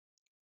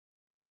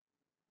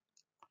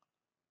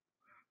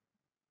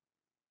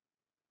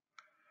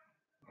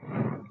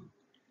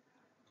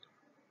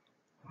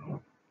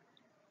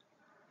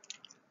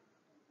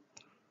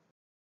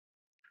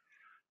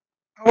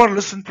Our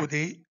lesson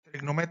today,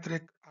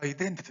 trigonometric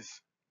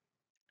identities.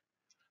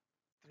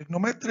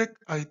 Trigonometric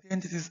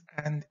identities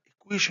and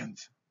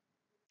equations.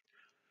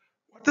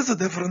 What is the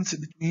difference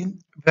between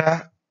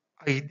the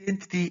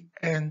identity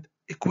and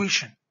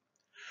equation?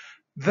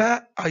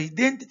 The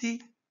identity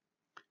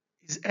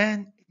is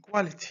an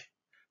equality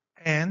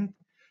and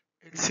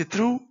it's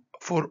true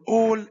for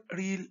all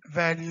real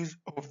values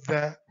of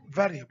the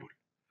variable,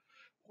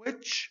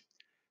 which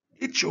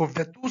each of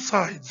the two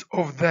sides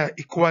of the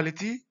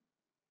equality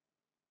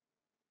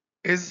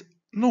is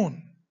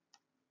known.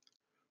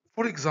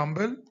 For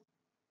example,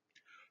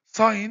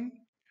 sine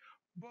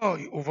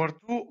pi over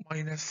 2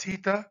 minus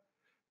theta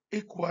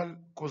equal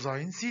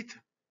cosine theta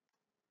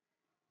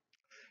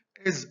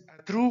is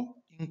a true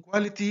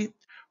inequality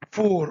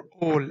for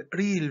all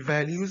real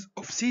values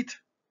of theta.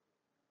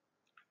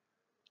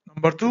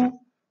 Number 2,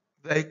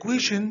 the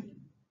equation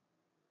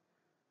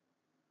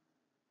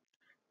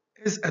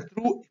is a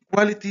true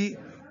equality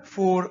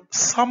for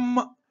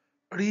some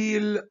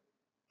real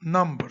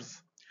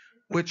numbers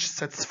which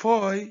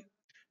satisfy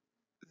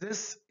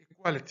this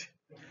equality,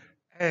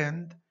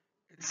 and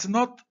it's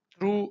not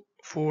true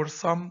for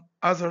some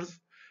others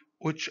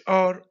which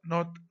are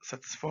not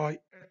satisfy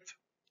it.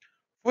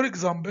 For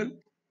example,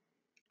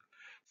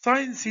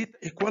 sin theta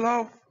equal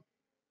half.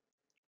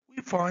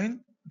 We find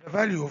the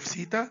value of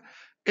theta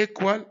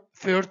equal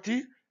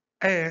 30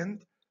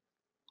 and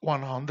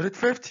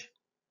 150,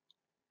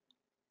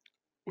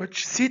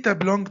 which theta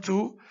belong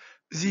to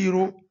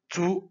 0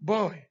 to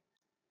pi.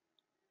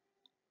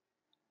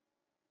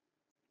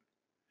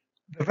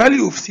 The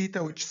value of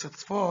theta which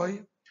satisfy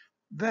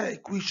the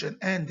equation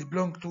and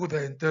belong to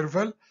the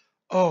interval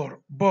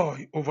are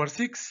pi over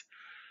 6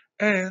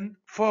 and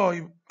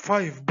 5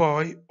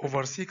 pi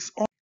over 6.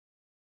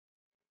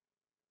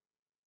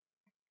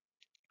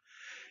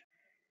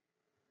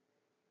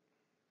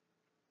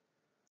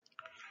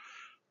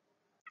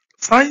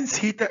 Sin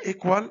theta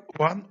equal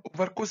 1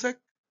 over cosec.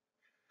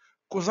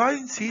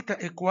 Cosine theta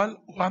equal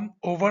 1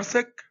 over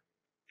sec.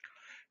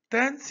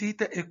 Tan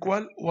theta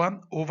equal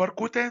 1 over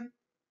cotan.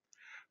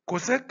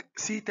 Cosec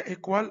theta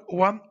equal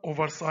 1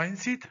 over sin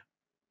theta.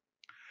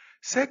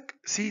 Sec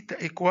theta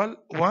equal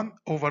 1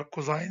 over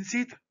cosine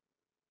theta.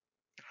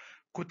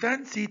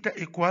 Cotan theta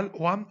equal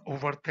 1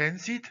 over tan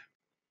theta.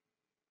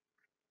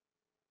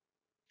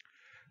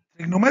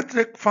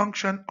 Trigonometric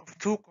function of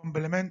two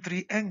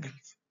complementary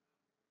angles.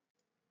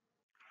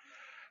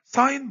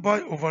 Sin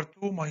pi over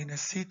 2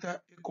 minus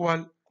theta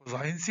equal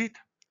cosine theta.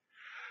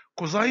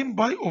 Cosine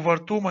pi over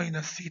 2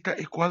 minus theta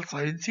equal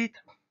sin theta.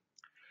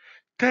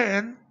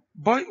 Tan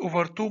pi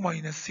over 2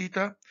 minus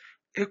theta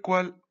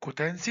equal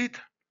cotan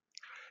theta.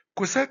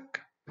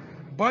 Cosec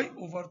pi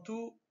over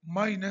 2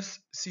 minus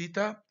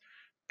theta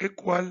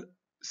equal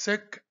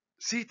sec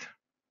theta.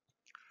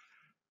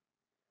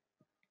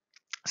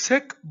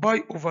 Sec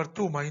pi over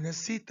 2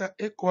 minus theta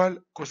equal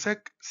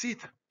cosec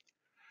theta.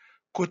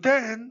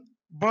 Cotan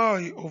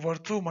pi over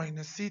 2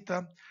 minus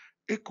theta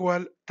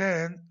equal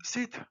tan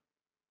theta.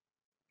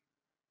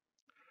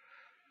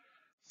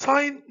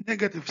 Sin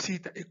negative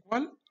theta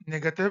equal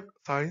negative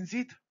sin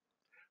theta.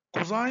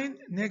 Cosine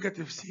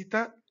negative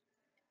theta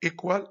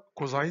equal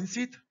cosine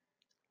theta.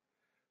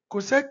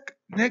 Cosec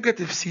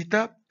negative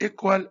theta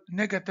equal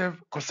negative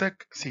cosec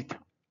theta.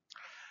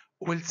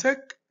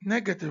 والsec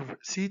negative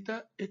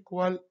theta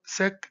equal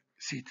sec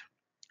theta.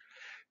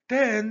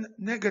 Tan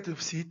negative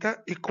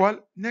theta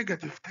equal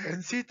negative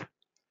tan theta.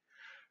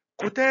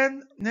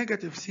 Cotan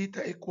negative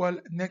theta equal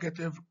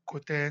negative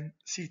cotan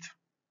theta.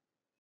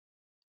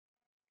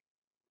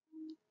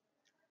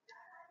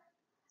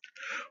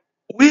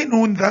 We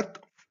know that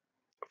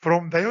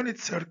from the unit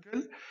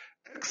circle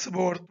x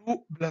power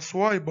 2 plus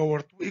y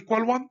power 2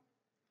 equal 1.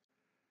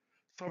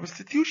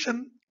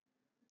 Substitution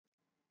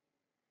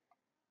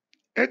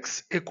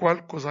x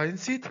equal cosine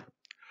theta,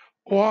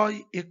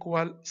 y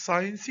equal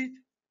sin theta.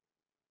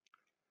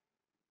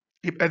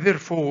 يبقى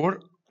therefore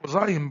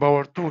cosine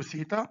power 2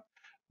 theta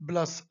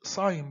plus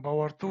sin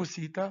power 2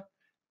 theta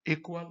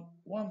equal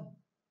 1.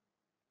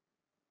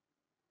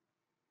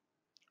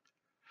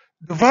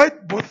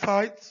 Divide both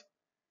sides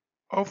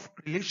of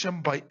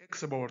relation by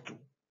x power 2.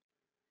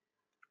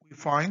 We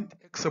find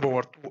x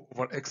power 2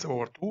 over x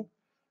power 2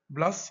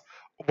 plus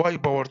y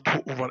power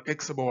 2 over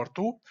x power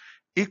 2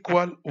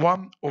 equal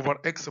 1 over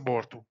x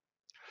power 2.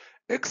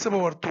 X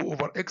power 2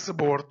 over x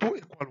power 2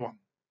 equal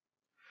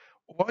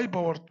 1. Y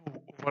power 2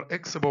 over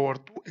x power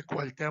 2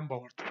 equal tan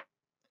power 2.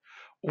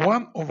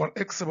 1 over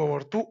x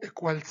power 2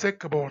 equal sec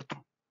power 2.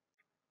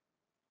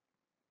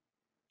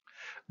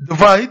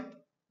 Divide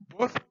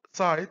both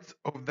sides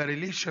of the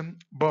relation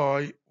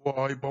by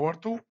y power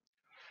 2.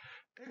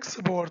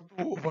 X power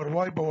 2 over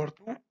y power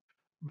 2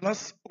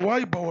 plus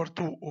y power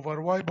 2 over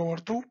y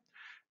power 2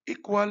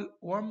 equal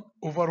 1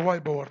 over y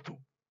power 2.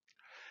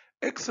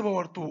 X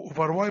power 2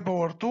 over y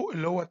power 2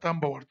 اللي هو tan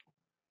power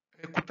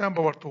 2 tan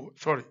power 2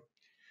 sorry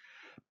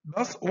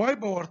plus y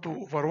power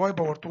 2 over y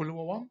power 2 اللي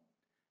هو 1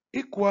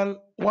 equal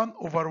 1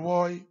 over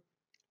y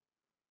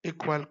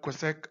equal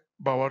cosec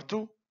power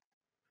 2.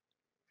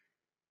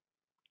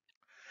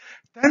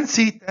 tan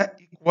theta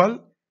equal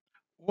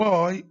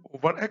y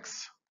over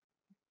x.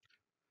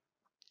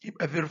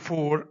 يبقى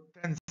therefore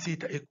tan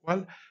theta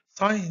equal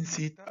sin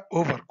theta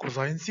over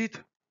cosine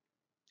theta.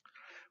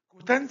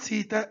 Cotan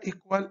theta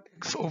equal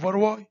x over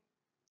y.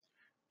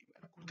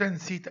 Cotan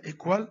theta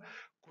equal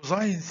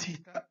cosine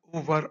theta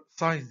over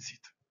sin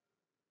theta.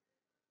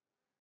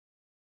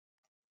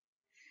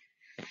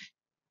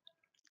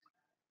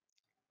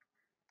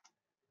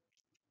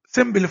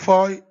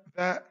 Simplify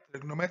the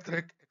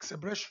trigonometric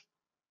expression.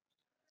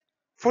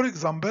 For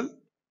example,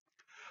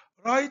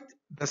 write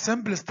the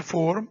simplest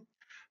form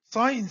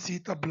sin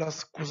theta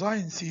plus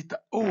cosine theta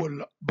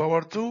all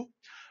power 2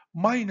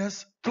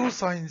 minus 2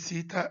 sin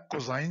theta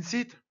cosine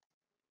theta.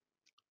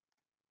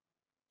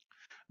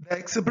 The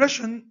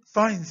expression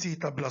sin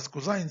theta plus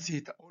cosine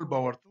theta all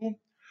power 2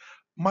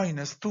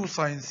 minus 2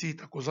 sin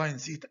theta cosine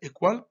theta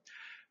equal.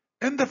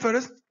 In the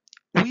first,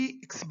 we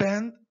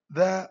expand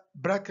the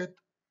bracket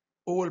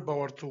all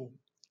power 2.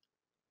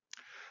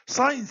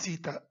 Sin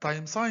theta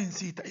times sin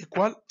theta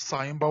equal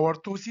sin power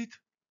 2 theta.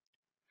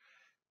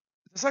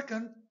 The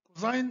second,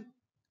 cosine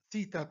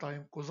theta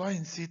times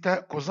cosine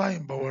theta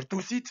cosine power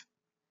 2 theta.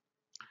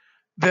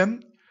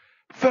 Then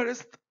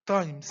first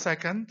times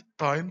second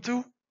times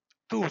 2,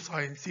 2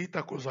 sin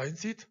theta cosine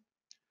theta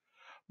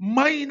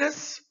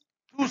minus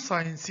 2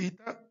 sin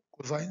theta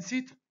cosine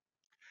theta.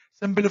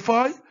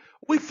 Simplify,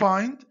 we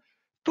find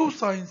 2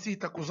 sin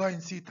theta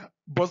cosine theta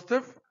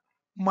positive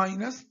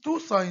minus 2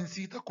 sin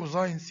theta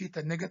cosine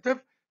theta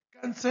negative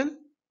cancel.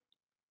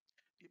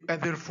 يبقى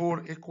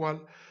therefore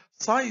equal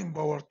sin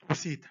power 2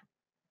 theta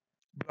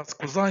plus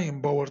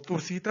cosine power 2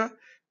 theta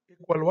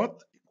equal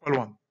what? Equal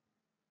 1.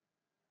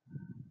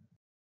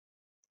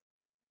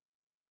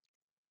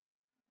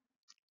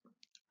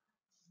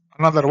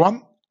 Another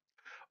one,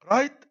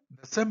 write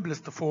the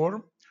simplest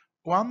form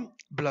 1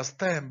 plus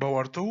tan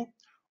power 2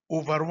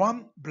 over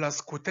 1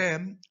 plus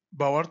cotan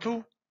power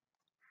 2.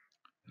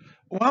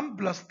 1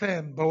 plus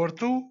tan power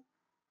 2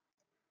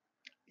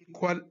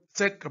 equal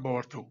sec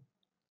power 2.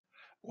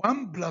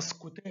 1 plus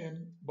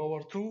cotan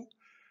power 2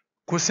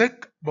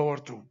 cosec power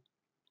 2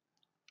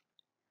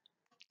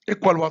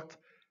 equal what?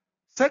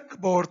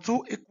 Sec power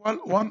 2 equal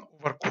 1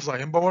 over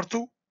cosine power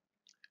 2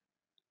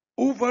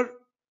 over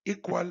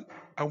equal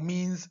أو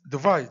means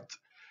divide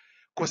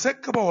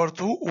cosec power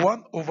 2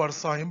 1 over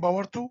sine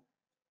power 2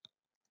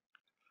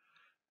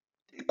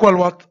 equal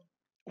what?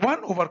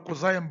 1 over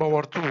cosine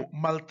power 2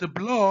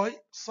 multiply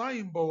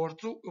sine power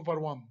 2 over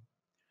 1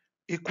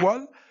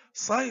 equal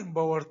sine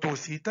power 2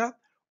 theta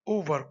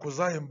over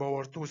cosine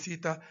power 2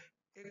 theta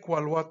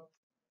equal what?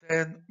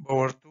 Tan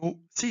power 2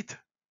 theta.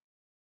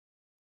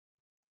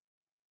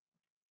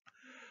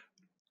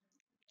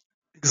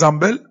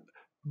 Example,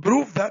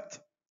 prove that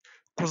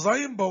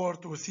cosine power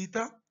 2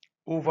 theta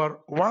over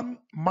 1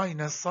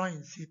 minus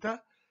sine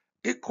theta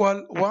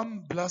equal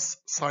 1 plus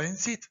sine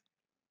theta.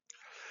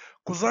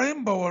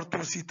 Cosine power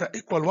 2 theta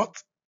equal what?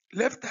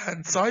 Left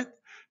hand side,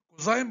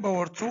 cosine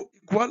power 2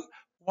 equal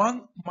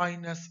 1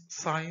 minus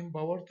sine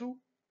power 2.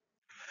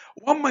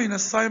 1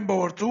 minus sine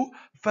power 2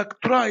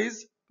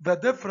 factorize the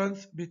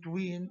difference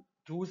between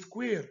two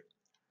square.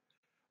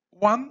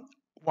 1,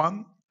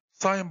 1,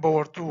 sine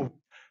power 2,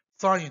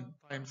 sine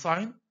times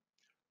sine,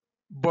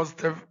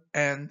 positive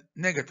and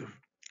negative.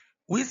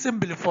 We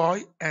simplify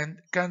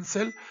and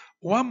cancel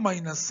 1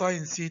 minus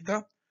sine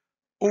theta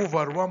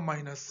over 1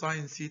 minus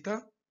sine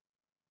theta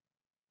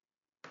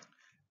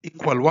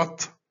equal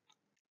what?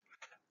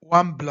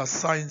 1 plus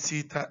sine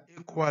theta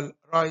equal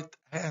right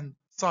hand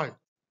side.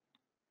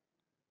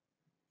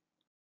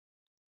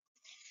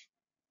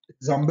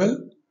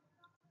 Example,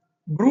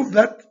 prove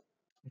that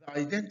the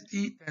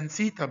identity tan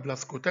theta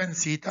plus cotan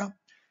theta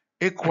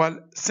equal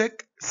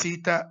sec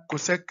theta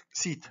cosec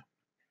theta.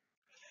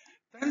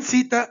 Tan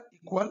theta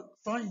equal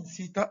sine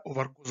theta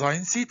over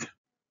cosine theta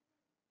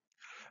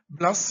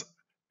plus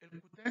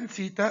cotan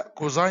theta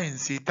cosine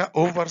theta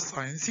over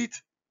sine theta.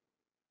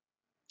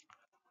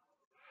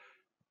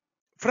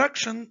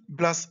 Fraction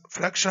plus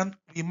fraction,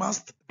 we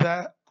must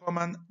the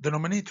common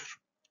denominator.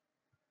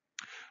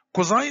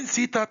 Cosine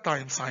theta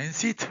times sine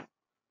theta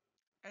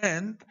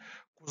and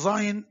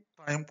cosine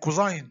times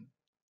cosine,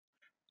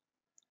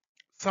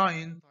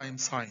 sine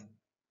times sine.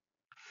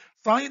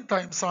 Sine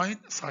times sine,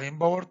 sine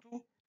power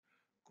 2.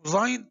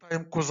 Cosine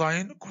times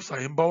cosine,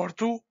 cosine power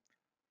 2.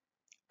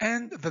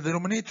 And the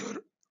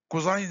denominator,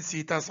 cosine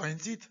theta, sine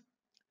theta.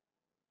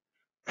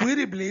 We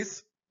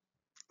replace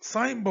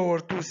sine power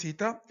 2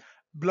 theta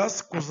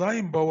plus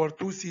cosine power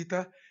 2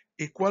 theta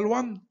equal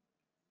 1.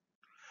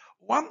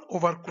 1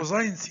 over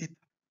cosine theta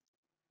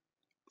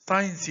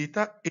sine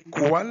theta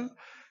equal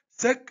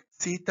sec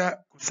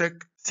theta cosec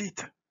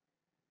theta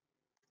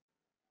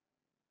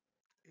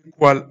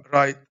equal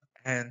right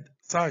hand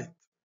side.